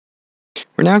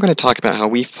We're now going to talk about how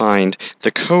we find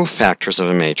the cofactors of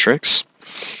a matrix.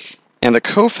 And the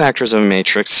cofactors of a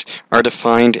matrix are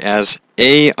defined as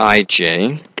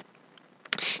Aij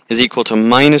is equal to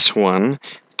minus 1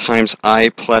 times I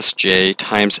plus j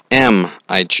times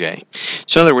Mij.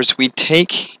 So in other words, we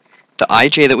take the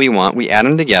ij that we want, we add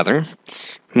them together,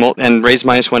 and raise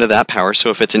minus 1 to that power.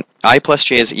 So if it's an I plus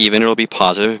j is even, it'll be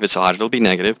positive. If it's odd, it'll be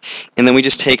negative. And then we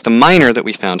just take the minor that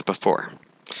we found before.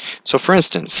 So for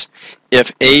instance, if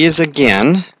a is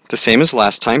again the same as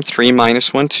last time, 3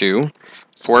 minus 1, 2,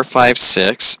 4, 5,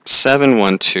 6, 7,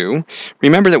 1, 2.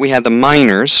 Remember that we had the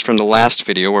minors from the last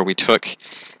video where we took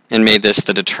and made this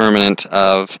the determinant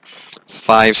of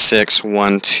 5, 6,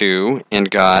 1, 2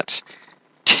 and got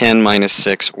 10 minus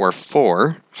 6 or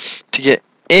 4. To get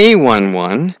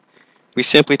A11, we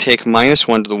simply take minus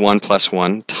 1 to the 1 plus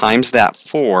 1 times that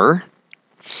 4,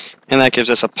 and that gives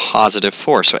us a positive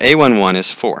 4. So A11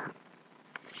 is 4.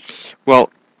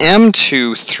 Well,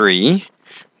 M23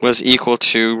 was equal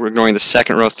to, we're ignoring the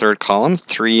second row, third column,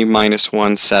 3 minus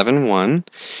 1, 7, 1,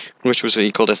 which was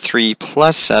equal to 3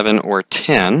 plus 7, or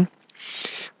 10.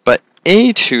 But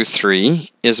A23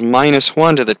 is minus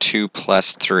 1 to the 2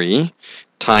 plus 3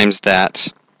 times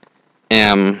that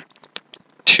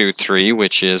M23,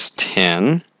 which is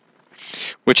 10,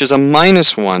 which is a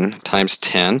minus 1 times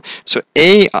 10. So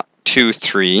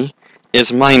A23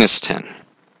 is minus 10.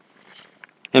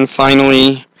 And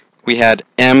finally, we had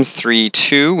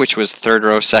M32, which was third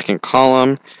row, second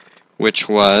column, which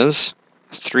was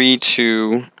 3,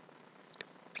 2,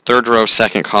 third row,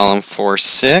 second column, 4,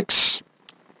 6,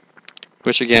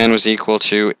 which again was equal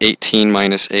to 18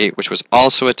 minus 8, which was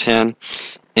also a 10.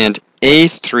 And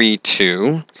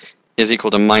A32 is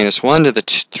equal to minus 1 to the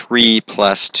 3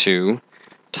 plus 2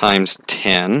 times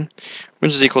 10,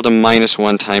 which is equal to minus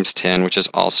 1 times 10, which is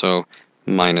also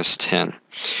minus 10.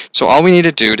 So all we need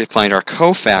to do to find our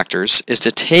cofactors is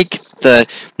to take the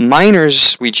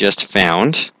minors we just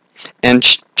found and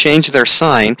change their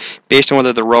sign based on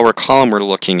whether the row or column we're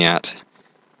looking at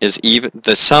is even,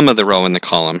 the sum of the row and the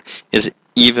column is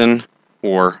even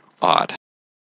or odd.